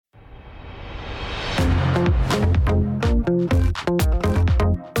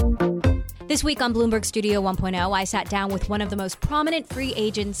This week on Bloomberg Studio 1.0, I sat down with one of the most prominent free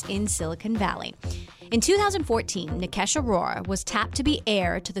agents in Silicon Valley. In 2014, Nikesh Arora was tapped to be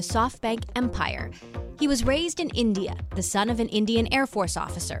heir to the SoftBank empire. He was raised in India, the son of an Indian Air Force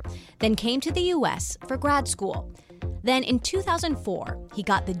officer, then came to the U.S. for grad school. Then in 2004, he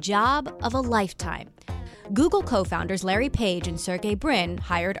got the job of a lifetime. Google co-founders Larry Page and Sergey Brin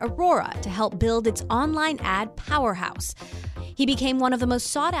hired Arora to help build its online ad powerhouse. He became one of the most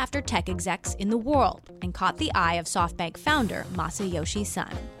sought-after tech execs in the world and caught the eye of SoftBank founder Masayoshi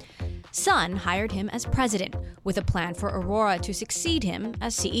Son. Son hired him as president, with a plan for Arora to succeed him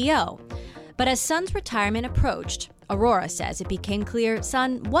as CEO. But as Son's retirement approached, Arora says it became clear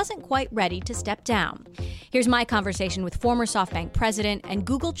Son wasn't quite ready to step down. Here's my conversation with former SoftBank president and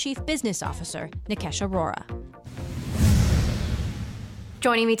Google chief business officer, Nikesh Arora.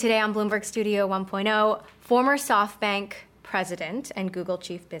 Joining me today on Bloomberg Studio 1.0, former SoftBank president and Google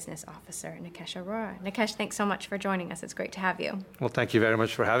chief business officer, Nikesh Arora. Nikesh, thanks so much for joining us. It's great to have you. Well, thank you very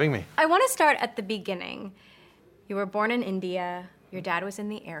much for having me. I want to start at the beginning. You were born in India. Your dad was in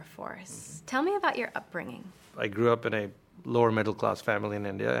the Air Force. Tell me about your upbringing. I grew up in a lower middle class family in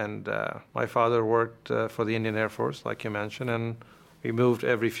India, and my father worked for the Indian Air Force, like you mentioned, and we moved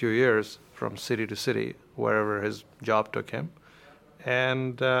every few years from city to city, wherever his job took him.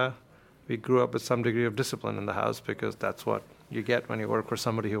 And we grew up with some degree of discipline in the house because that's what you get when you work for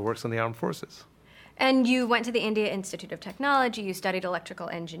somebody who works in the armed forces. And you went to the India Institute of Technology. You studied electrical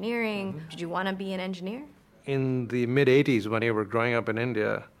engineering. Mm-hmm. Did you want to be an engineer? In the mid-'80s, when you were growing up in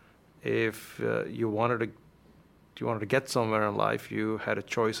India, if you wanted to get somewhere in life, you had a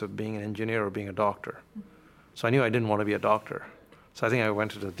choice of being an engineer or being a doctor. Mm-hmm. So I knew I didn't want to be a doctor. So I think I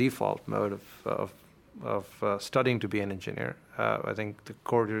went to the default mode of studying to be an engineer. I think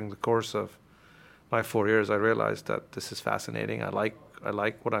during the course of my 4 years, I realized that this is fascinating. I like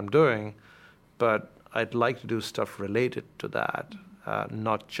what I'm doing, but I'd like to do stuff related to that,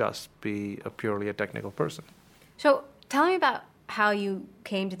 not just be purely a technical person. So tell me about how you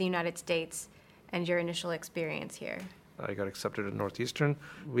came to the United States and your initial experience here. I got accepted at Northeastern.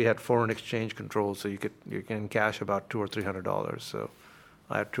 We had foreign exchange controls, so you can cash about $200 or $300. So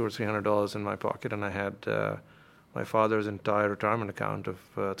I had $200 or $300 in my pocket, and I had my father's entire retirement account of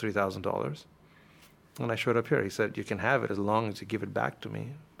 $3,000. And I showed up here. He said, "You can have it as long as you give it back to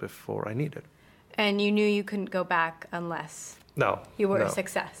me before I need it." And you knew you couldn't go back unless you were a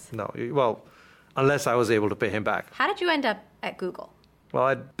success. No, well, unless I was able to pay him back. How did you end up at Google? Well,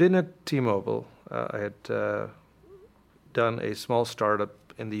 I'd been at T-Mobile. I had done a small startup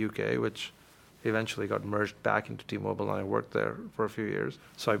in the UK, which eventually got merged back into T-Mobile, and I worked there for a few years.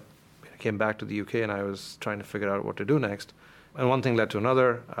 So I came back to the UK, and I was trying to figure out what to do next. And one thing led to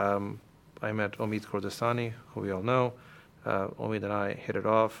another. I met Omid Kordestani, who we all know. Omid and I hit it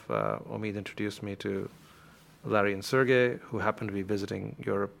off. Omid introduced me to Larry and Sergey, who happened to be visiting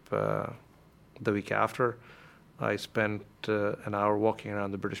Europe the week after. I spent an hour walking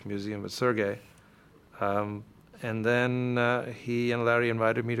around the British Museum with Sergey. And then he and Larry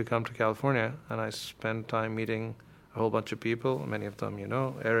invited me to come to California, and I spent time meeting a whole bunch of people, many of them you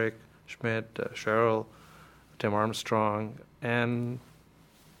know, Eric, Schmidt, Cheryl, Tim Armstrong, and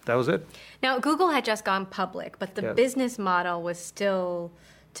that was it. Now, Google had just gone public, but the business model was still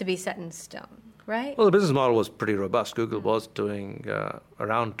to be set in stone, right? Well, the business model was pretty robust. Google was doing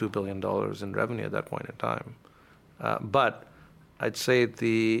around $2 billion in revenue at that point in time. But I'd say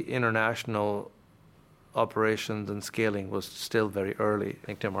the international operations and scaling was still very early. I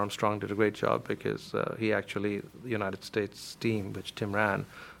think Tim Armstrong did a great job because he actually, the United States team, which Tim ran,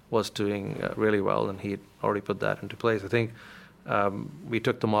 was doing really well, and he'd already put that into place. I think we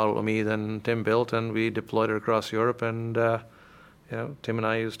took the model Omid and Tim built, and we deployed it across Europe, and Tim and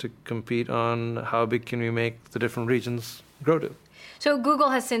I used to compete on how big can we make the different regions grow to. So Google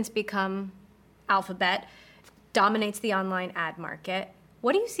has since become Alphabet, dominates the online ad market.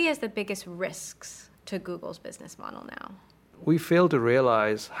 What do you see as the biggest risks to Google's business model now? We fail to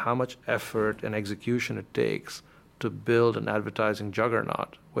realize how much effort and execution it takes to build an advertising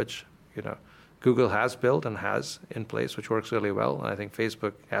juggernaut, which Google has built and has in place, which works really well. And I think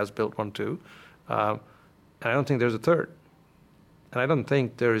Facebook has built one too. And I don't think there's a third. And I don't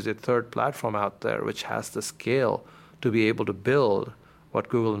think there is a third platform out there which has the scale to be able to build what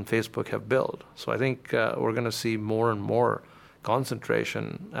Google and Facebook have built. So I think we're going to see more and more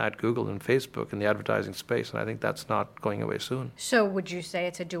concentration at Google and Facebook in the advertising space, and I think that's not going away soon. So would you say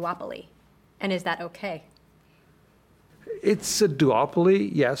it's a duopoly? And is that okay? It's a duopoly,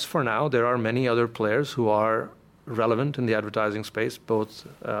 yes, for now. There are many other players who are relevant in the advertising space, both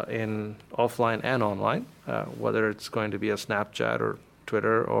in offline and online, whether it's going to be a Snapchat or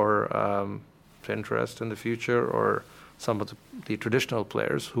Twitter or Pinterest in the future, or some of the traditional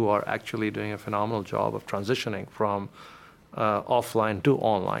players who are actually doing a phenomenal job of transitioning from offline to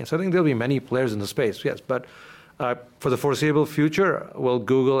online. So I think there'll be many players in the space, yes. But for the foreseeable future, will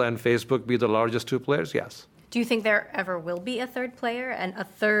Google and Facebook be the largest two players? Yes. Do you think there ever will be a third player and a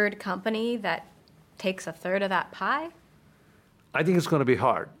third company that takes a third of that pie? I think it's going to be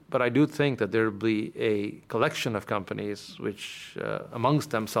hard, but I do think that there will be a collection of companies which amongst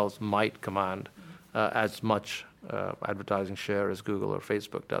themselves might command as much advertising share as Google or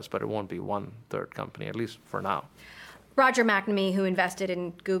Facebook does, but it won't be one third company, at least for now. Roger McNamee, who invested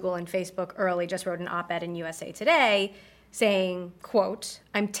in Google and Facebook early, just wrote an op-ed in USA Today saying, quote,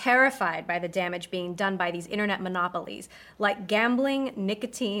 "I'm terrified by the damage being done by these internet monopolies. Like gambling,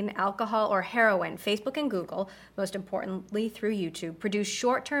 nicotine, alcohol, or heroin, Facebook and Google, most importantly through YouTube, produce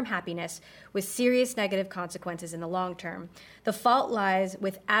short-term happiness with serious negative consequences in the long term. The fault lies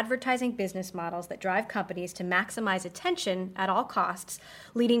with advertising business models that drive companies to maximize attention at all costs,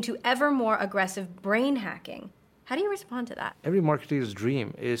 leading to ever more aggressive brain hacking." How do you respond to that? Every marketer's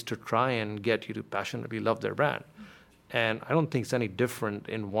dream is to try and get you to passionately love their brand. And I don't think it's any different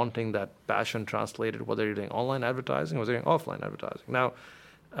in wanting that passion translated, whether you're doing online advertising or whether you're doing offline advertising. Now,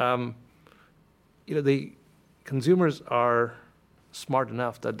 the consumers are smart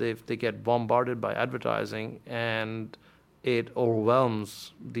enough that they get bombarded by advertising and it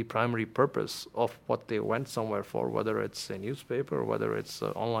overwhelms the primary purpose of what they went somewhere for, whether it's a newspaper, whether it's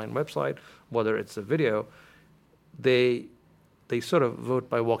an online website, whether it's a video. They sort of vote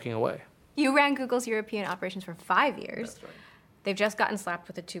by walking away. You ran Google's European operations for 5 years. That's right. They've just gotten slapped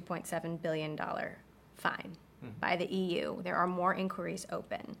with a $2.7 billion fine by the EU. There are more inquiries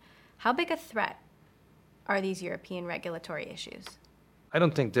open. How big a threat are these European regulatory issues? I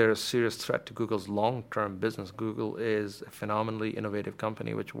don't think they're a serious threat to Google's long-term business. Google is a phenomenally innovative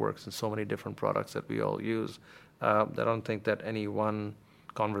company which works in so many different products that we all use. I don't think that any one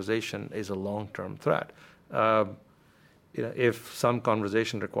conversation is a long-term threat. If some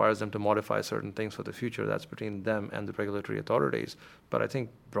conversation requires them to modify certain things for the future, that's between them and the regulatory authorities. But I think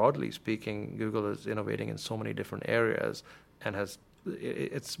broadly speaking, Google is innovating in so many different areas and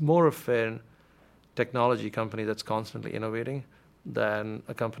it's more of a technology company that's constantly innovating than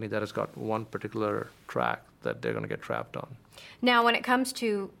a company that has got one particular track that they're going to get trapped on. Now, when it comes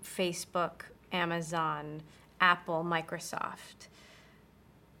to Facebook, Amazon, Apple, Microsoft,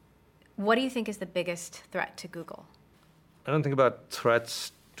 what do you think is the biggest threat to Google? I don't think about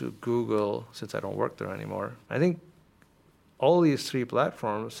threats to Google since I don't work there anymore. I think all these three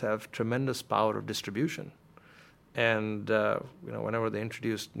platforms have tremendous power of distribution. And whenever they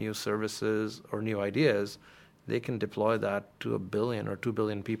introduce new services or new ideas, they can deploy that to 1 billion or 2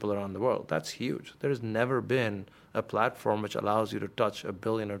 billion people around the world. That's huge. There has never been a platform which allows you to touch 1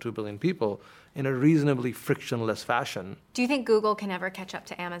 billion or 2 billion people in a reasonably frictionless fashion. Do you think Google can ever catch up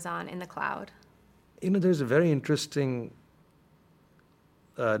to Amazon in the cloud? There's a very interesting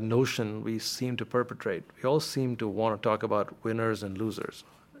notion we seem to perpetrate. We all seem to want to talk about winners and losers.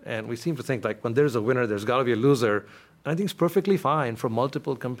 And we seem to think like when there's a winner, there's got to be a loser. And I think it's perfectly fine for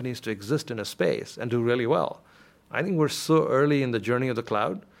multiple companies to exist in a space and do really well. I think we're so early in the journey of the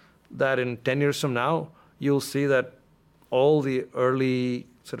cloud that in 10 years from now, you'll see that all the early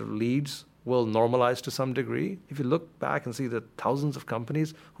sort of leads will normalize to some degree. If you look back and see the thousands of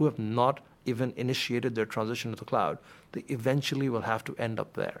companies who have not even initiated their transition to the cloud, they eventually will have to end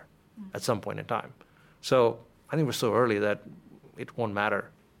up there at some point in time. So I think we're so early that it won't matter.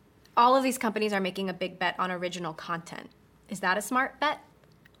 All of these companies are making a big bet on original content. Is that a smart bet?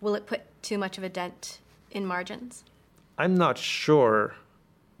 Will it put too much of a dent in margins? I'm not sure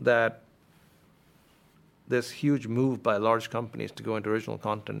that this huge move by large companies to go into original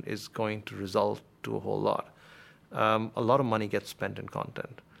content is going to result to a whole lot. A lot of money gets spent in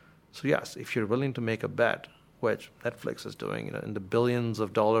content. So yes, if you're willing to make a bet, which Netflix is doing, in the billions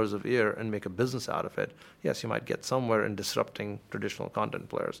of dollars a year and make a business out of it, yes, you might get somewhere in disrupting traditional content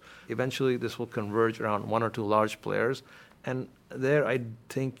players. Eventually, this will converge around one or two large players. And there, I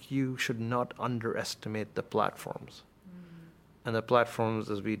think you should not underestimate the platforms. And the platforms,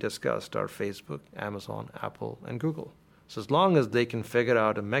 as we discussed, are Facebook, Amazon, Apple, and Google. So as long as they can figure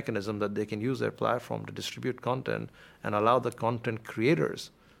out a mechanism that they can use their platform to distribute content and allow the content creators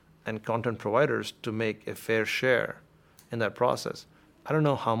and content providers to make a fair share in that process, I don't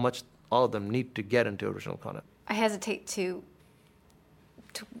know how much all of them need to get into original content. I hesitate to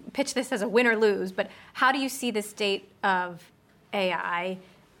pitch this as a win or lose, but how do you see the state of AI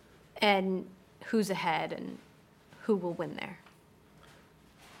and who's ahead and who will win there?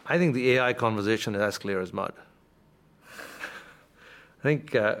 I think the AI conversation is as clear as mud. I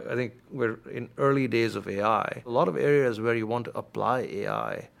think we're in early days of AI. A lot of areas where you want to apply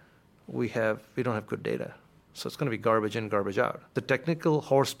AI, we don't have good data. So it's going to be garbage in, garbage out. The technical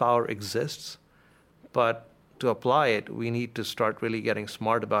horsepower exists, but to apply it, we need to start really getting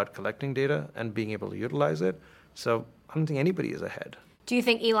smart about collecting data and being able to utilize it. So I don't think anybody is ahead. Do you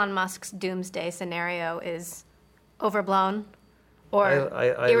think Elon Musk's doomsday scenario is overblown or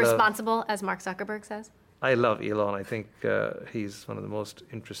irresponsible, as Mark Zuckerberg says? I love Elon. I think he's one of the most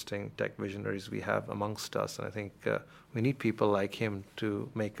interesting tech visionaries we have amongst us. And I think we need people like him to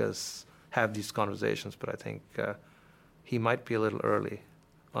make us have these conversations. But I think he might be a little early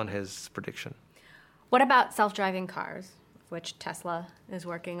on his prediction. What about self-driving cars, which Tesla is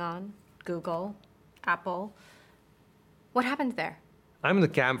working on, Google, Apple? What happens there? I'm in the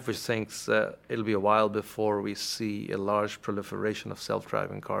camp which thinks it'll be a while before we see a large proliferation of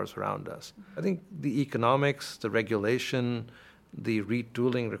self-driving cars around us. I think the economics, the regulation, the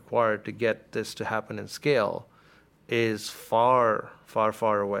retooling required to get this to happen in scale is far, far,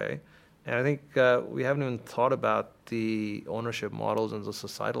 far away. And I think we haven't even thought about the ownership models and the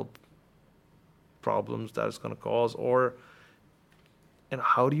societal problems that it's going to cause, or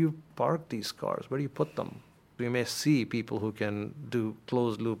how do you park these cars? Where do you put them? We may see people who can do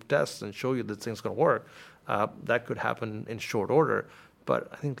closed-loop tests and show you that things going to work. That could happen in short order. But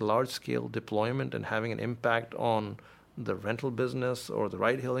I think large-scale deployment and having an impact on the rental business or the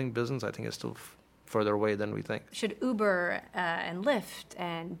ride-hailing business, I think is still further away than we think. Should Uber and Lyft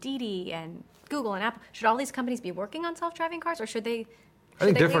and Didi and Google and Apple, should all these companies be working on self-driving cars, or should they? I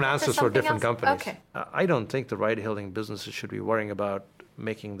think different answers for different companies. Okay. I don't think the ride-hailing businesses should be worrying about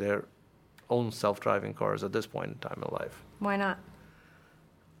making their own self-driving cars at this point in time in life. Why not?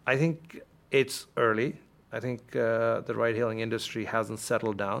 I think it's early. I think the ride-hailing industry hasn't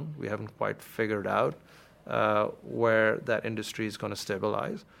settled down. We haven't quite figured out where that industry is going to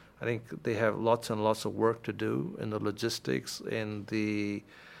stabilize. I think they have lots and lots of work to do in the logistics, in the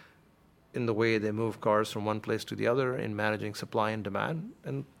way they move cars from one place to the other, in managing supply and demand.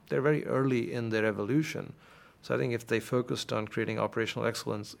 And they're very early in their evolution. So I think if they focused on creating operational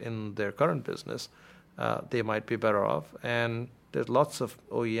excellence in their current business, they might be better off. And there's lots of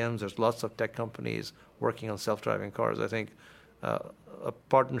OEMs, there's lots of tech companies working on self-driving cars. I think a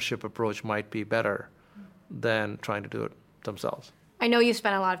partnership approach might be better than trying to do it themselves. I know you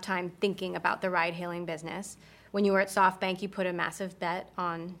spent a lot of time thinking about the ride-hailing business. When you were at SoftBank, you put a massive bet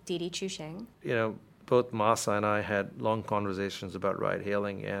on Didi Chuxing. Both Masa and I had long conversations about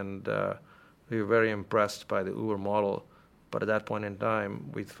ride-hailing, and we were very impressed by the Uber model. But at that point in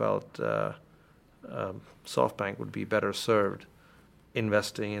time, we felt SoftBank would be better served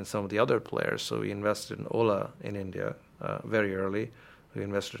investing in some of the other players. So we invested in Ola in India very early. We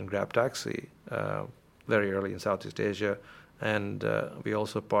invested in Grab Taxi very early in Southeast Asia. And we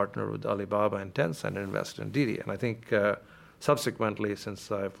also partnered with Alibaba and Tencent and invested in Didi. And I think subsequently,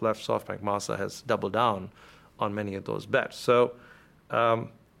 since I've left SoftBank, Masa has doubled down on many of those bets. So,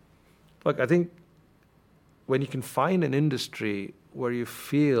 look, I think when you can find an industry where you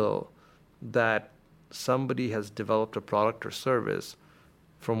feel that somebody has developed a product or service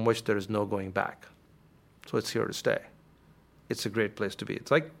from which there is no going back, so it's here to stay, it's a great place to be. It's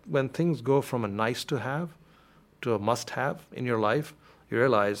like when things go from a nice to have to a must-have in your life, you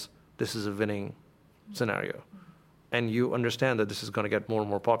realize this is a winning scenario. And you understand that this is going to get more and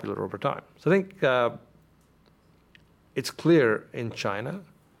more popular over time. So I think it's clear in China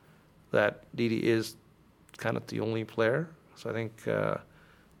that Didi is kind of the only player. So I think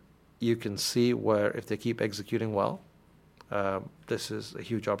you can see where if they keep executing well, this is a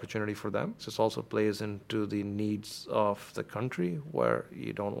huge opportunity for them. This also plays into the needs of the country, where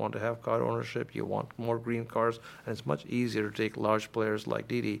you don't want to have car ownership, you want more green cars, and it's much easier to take large players like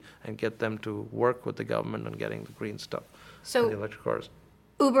Didi and get them to work with the government on getting the green stuff, and the electric cars.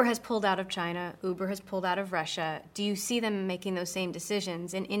 Uber has pulled out of China, Uber has pulled out of Russia. Do you see them making those same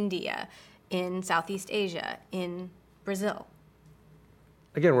decisions in India, in Southeast Asia, in Brazil?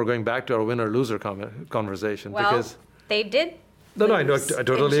 Again, we're going back to our winner-loser conversation, because they did. No, I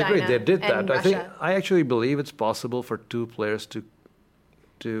totally agree. They did that. I actually believe it's possible for two players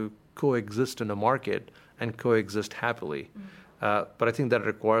to coexist in a market and coexist happily. But I think that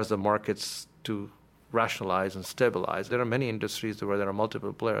requires the markets to rationalize and stabilize. There are many industries where there are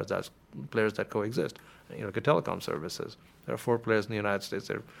multiple players that coexist. Like telecom services. There are 4 players in the United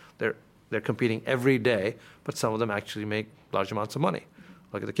States. They're competing every day, but some of them actually make large amounts of money.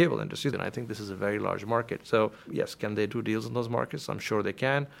 Look at the cable industry, then I think this is a very large market. So yes, can they do deals in those markets? I'm sure they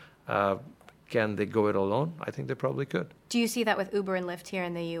can. Can they go it alone? I think they probably could. Do you see that with Uber and Lyft here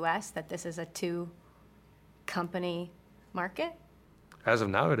in the U.S., that this is a 2-company market? As of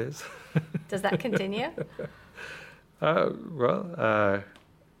now, it is. Does that continue?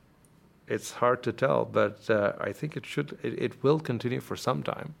 It's hard to tell, but I think it will continue for some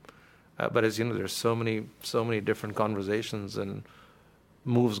time. But as you know, there's so many different conversations and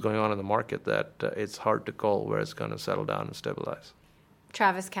moves going on in the market that it's hard to call where it's going to settle down and stabilize.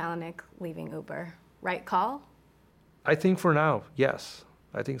 Travis Kalanick leaving Uber, right call? I think for now, yes.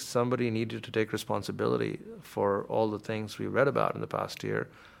 I think somebody needed to take responsibility for all the things we read about in the past year.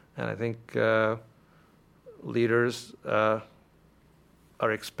 And I think leaders are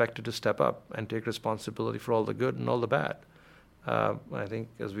expected to step up and take responsibility for all the good and all the bad. I think,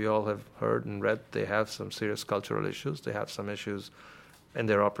 as we all have heard and read, they have some serious cultural issues. They have some issues in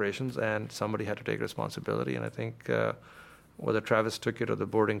their operations, and somebody had to take responsibility. And I think whether Travis took it or the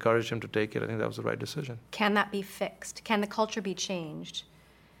board encouraged him to take it, I think that was the right decision. Can that be fixed? Can the culture be changed?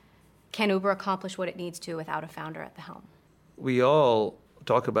 Can Uber accomplish what it needs to without a founder at the helm? We all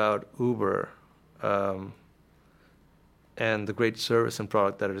talk about Uber and the great service and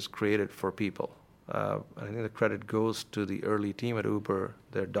product that it has created for people. I think the credit goes to the early team at Uber,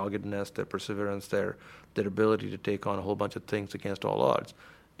 their doggedness, their perseverance, their ability to take on a whole bunch of things against all odds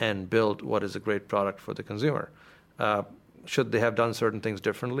and build what is a great product for the consumer. Should they have done certain things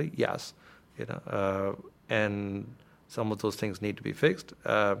differently? Yes. And some of those things need to be fixed.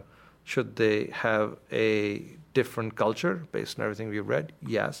 Should they have a different culture based on everything we've read?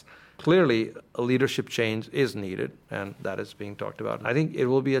 Yes. Clearly, a leadership change is needed, and that is being talked about. I think it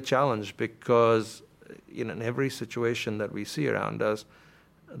will be a challenge because in every situation that we see around us,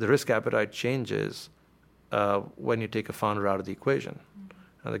 the risk appetite changes when you take a founder out of the equation.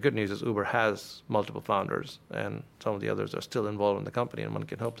 And the good news is Uber has multiple founders, and some of the others are still involved in the company, and one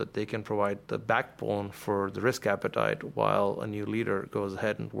can hope that they can provide the backbone for the risk appetite while a new leader goes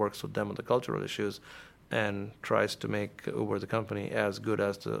ahead and works with them on the cultural issues and tries to make Uber the company as good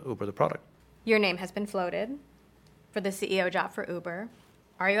as the Uber the product. Your name has been floated for the CEO job for Uber.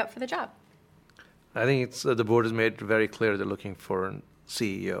 Are you up for the job? I think it's the board has made it very clear they're looking for a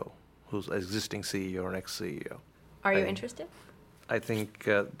CEO, who's an existing CEO or an ex-CEO. Are you interested? I think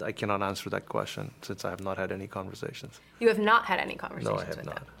I cannot answer that question since I have not had any conversations. You have not had any conversations No, I have with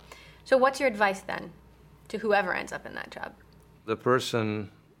not. them. So what's your advice then to whoever ends up in that job? The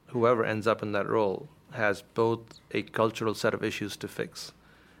person, whoever ends up in that role, has both a cultural set of issues to fix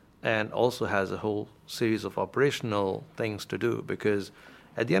and also has a whole series of operational things to do, because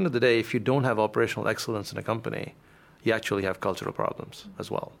at the end of the day, if you don't have operational excellence in a company, you actually have cultural problems as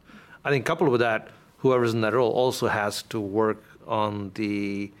well. I think coupled with that, whoever's in that role also has to work on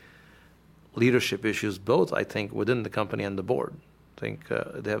the leadership issues, both, I think, within the company and the board. I think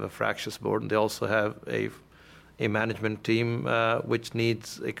they have a fractious board, and they also have a management team which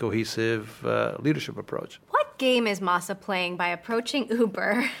needs a cohesive leadership approach. What game is Masa playing by approaching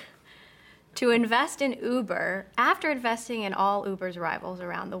Uber to invest in Uber after investing in all Uber's rivals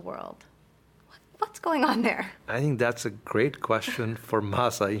around the world? What's going on there? I think that's a great question for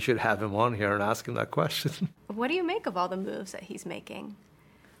Masa. You should have him on here and ask him that question. What do you make of all the moves that he's making?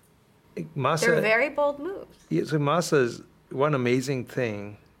 Masa, They're very bold moves. Yeah, so Masa's one amazing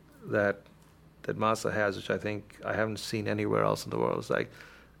thing that Masa has, which I think I haven't seen anywhere else in the world, is like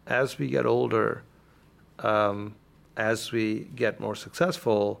as we get older, as we get more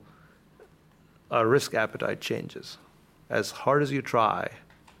successful, our risk appetite changes. As hard as you try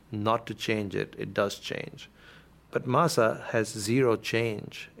not to change it, it does change. But Masa has zero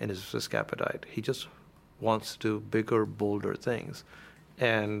change in his risk appetite. He just wants to do bigger, bolder things.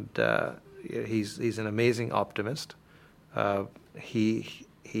 And he's an amazing optimist. He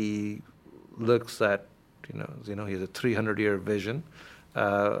looks at, he has a 300-year vision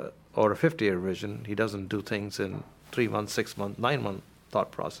or a 50-year vision. He doesn't do things in 3 months, 6 months, 9-month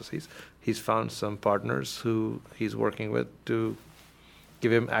thought processes. He's found some partners who he's working with to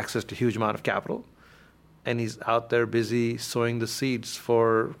give him access to a huge amount of capital. And he's out there busy sowing the seeds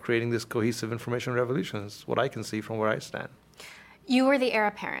for creating this cohesive information revolution. It's what I can see from where I stand. You were the heir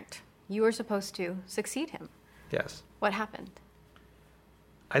apparent. You were supposed to succeed him. Yes. What happened?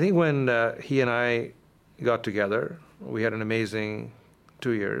 I think when he and I got together, we had an amazing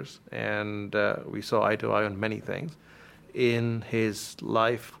 2 years, and we saw eye to eye on many things. In his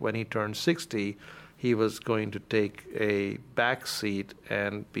life, when he turned 60, he was going to take a back seat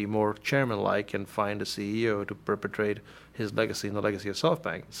and be more chairman-like and find a CEO to perpetrate his legacy and the legacy of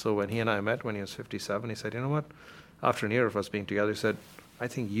SoftBank. So when he and I met when he was 57, he said, you know what? After a year of us being together, he said, I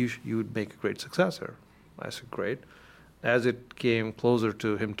think you would make a great successor. I said, great. As it came closer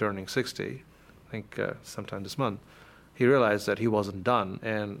to him turning 60, I think sometime this month, he realized that he wasn't done.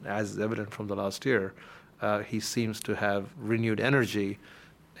 And as is evident from the last year, He seems to have renewed energy,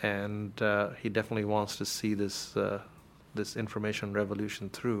 and he definitely wants to see this information revolution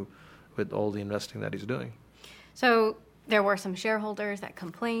through with all the investing that he's doing. So there were some shareholders that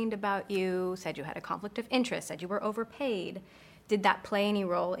complained about you, said you had a conflict of interest, said you were overpaid. Did that play any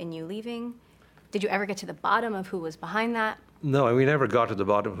role in you leaving? Did you ever get to the bottom of who was behind that? No, we never got to the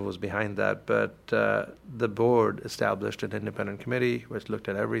bottom of who was behind that, but the board established an independent committee which looked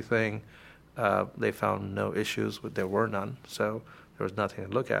at everything. They found no issues, there were none, so there was nothing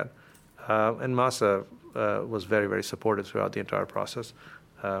to look at. And Masa was very, very supportive throughout the entire process.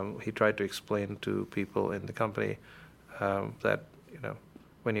 He tried to explain to people in the company that,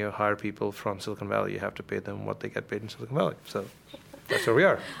 when you hire people from Silicon Valley, you have to pay them what they get paid in Silicon Valley. So that's where we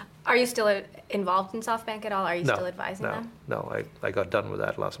are. Are you still involved in SoftBank at all? Are you still advising them? No, I got done with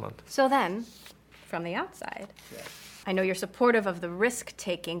that last month. So then, from the outside, I know you're supportive of the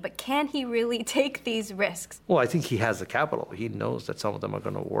risk-taking, but can he really take these risks? Well, I think he has the capital. He knows that some of them are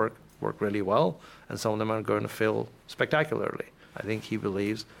going to work really well, and some of them are going to fail spectacularly. I think he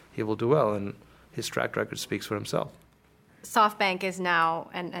believes he will do well, and his track record speaks for himself. SoftBank is now,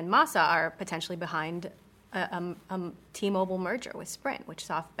 and Masa are potentially behind a T-Mobile merger with Sprint, which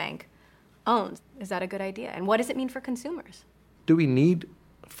SoftBank owns. Is that a good idea? And what does it mean for consumers? Do we need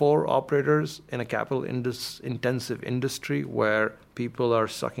 4 operators in a capital-intensive industry where people are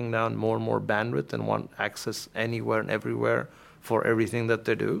sucking down more and more bandwidth and want access anywhere and everywhere for everything that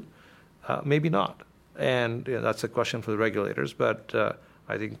they do? Maybe not. And that's a question for the regulators, but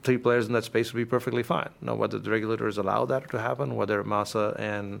I think 3 players in that space would be perfectly fine. Now, whether the regulators allow that to happen, whether Masa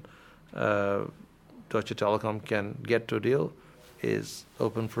and Deutsche Telekom can get to a deal, is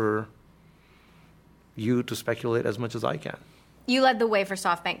open for you to speculate as much as I can. You led the way for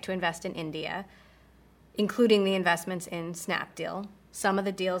SoftBank to invest in India, including the investments in Snapdeal. Some of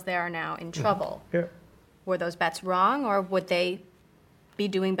the deals there are now in trouble. Yeah. Were those bets wrong, or would they be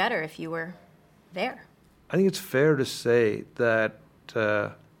doing better if you were there? I think it's fair to say that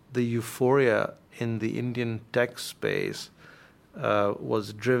the euphoria in the Indian tech space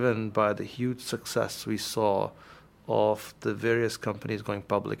was driven by the huge success we saw of the various companies going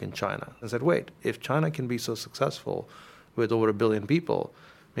public in China. I said, wait, if China can be so successful with over 1 billion people,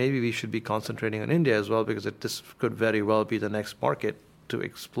 maybe we should be concentrating on India as well, because this could very well be the next market to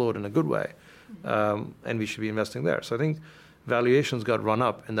explode in a good way. And we should be investing there. So I think valuations got run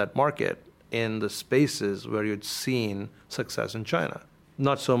up in that market in the spaces where you'd seen success in China.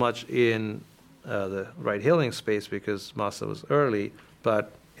 Not so much in the ride-hailing space because Masa was early,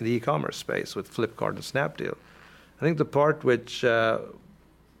 but in the e-commerce space with Flipkart and Snapdeal. I think the part which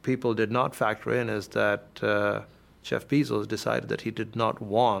people did not factor in is that Jeff Bezos decided that he did not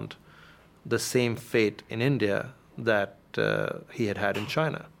want the same fate in India that he had had in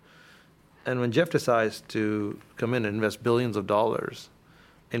China. And when Jeff decides to come in and invest billions of dollars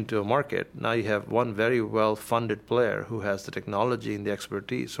into a market, now you have one very well-funded player who has the technology and the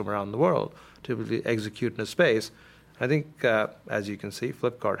expertise from around the world to really execute in a space. I think, as you can see,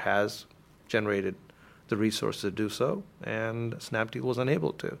 Flipkart has generated the resources to do so, and Snapdeal was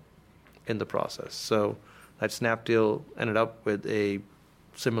unable to in the process. So that Snapdeal ended up with a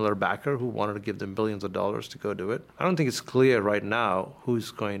similar backer who wanted to give them billions of dollars to go do it. I don't think it's clear right now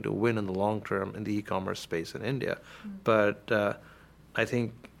who's going to win in the long term in the e-commerce space in India. But I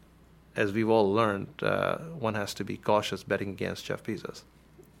think, as we've all learned, one has to be cautious betting against Jeff Bezos.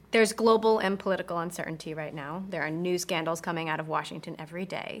 There's global and political uncertainty right now. There are news scandals coming out of Washington every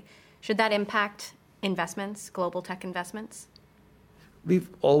day. Should that impact investments, global tech investments? We've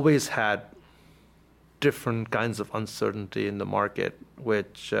always had different kinds of uncertainty in the market,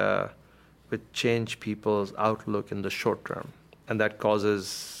 which change people's outlook in the short term. And that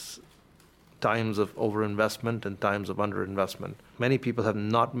causes times of overinvestment and times of underinvestment. Many people have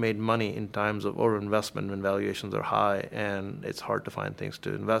not made money in times of overinvestment when valuations are high, and it's hard to find things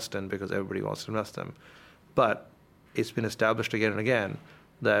to invest in because everybody wants to invest them. But it's been established again and again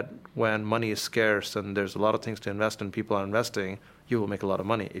that when money is scarce and there's a lot of things to invest in, people are investing, you will make a lot of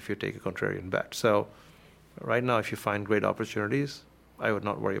money if you take a contrarian bet. So right now, if you find great opportunities, I would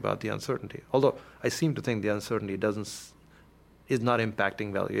not worry about the uncertainty. Although I seem to think the uncertainty is not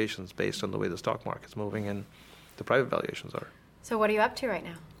impacting valuations based on the way the stock market's moving and the private valuations are. So what are you up to right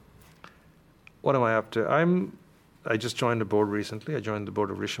now? What am I up to? I just joined the board recently. I joined the board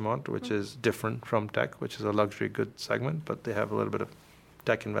of Richemont, which is different from tech, which is a luxury goods segment, but they have a little bit of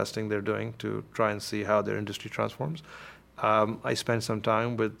tech investing they're doing to try and see how their industry transforms. I spent some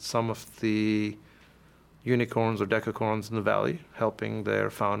time with some of the unicorns or decacorns in the Valley, helping their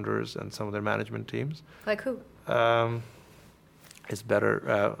founders and some of their management teams. Like who? it's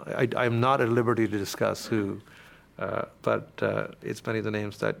better. I'm not at liberty to discuss who, but it's many of the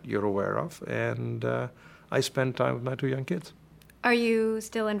names that you're aware of. And I spend time with my 2 young kids. Are you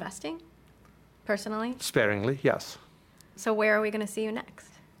still investing personally? Sparingly, yes. So where are we going to see you next?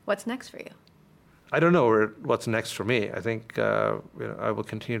 What's next for you? I don't know what's next for me. I think I will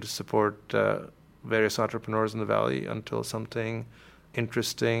continue to support various entrepreneurs in the Valley until something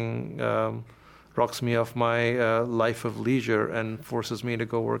interesting rocks me off my life of leisure and forces me to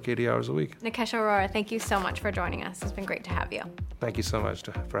go work 80 hours a week. Nikesh Arora, thank you so much for joining us. It's been great to have you. Thank you so much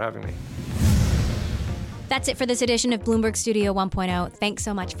for having me. That's it for this edition of Bloomberg Studio 1.0. Thanks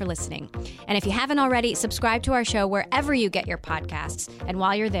so much for listening. And if you haven't already, subscribe to our show wherever you get your podcasts. And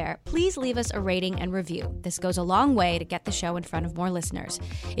while you're there, please leave us a rating and review. This goes a long way to get the show in front of more listeners.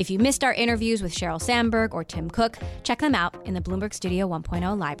 If you missed our interviews with Sheryl Sandberg or Tim Cook, check them out in the Bloomberg Studio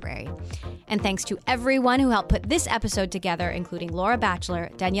 1.0 library. And thanks to everyone who helped put this episode together, including Laura Batchelor,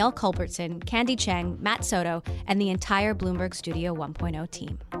 Danielle Culbertson, Candy Cheng, Matt Soto, and the entire Bloomberg Studio 1.0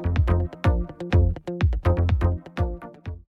 team.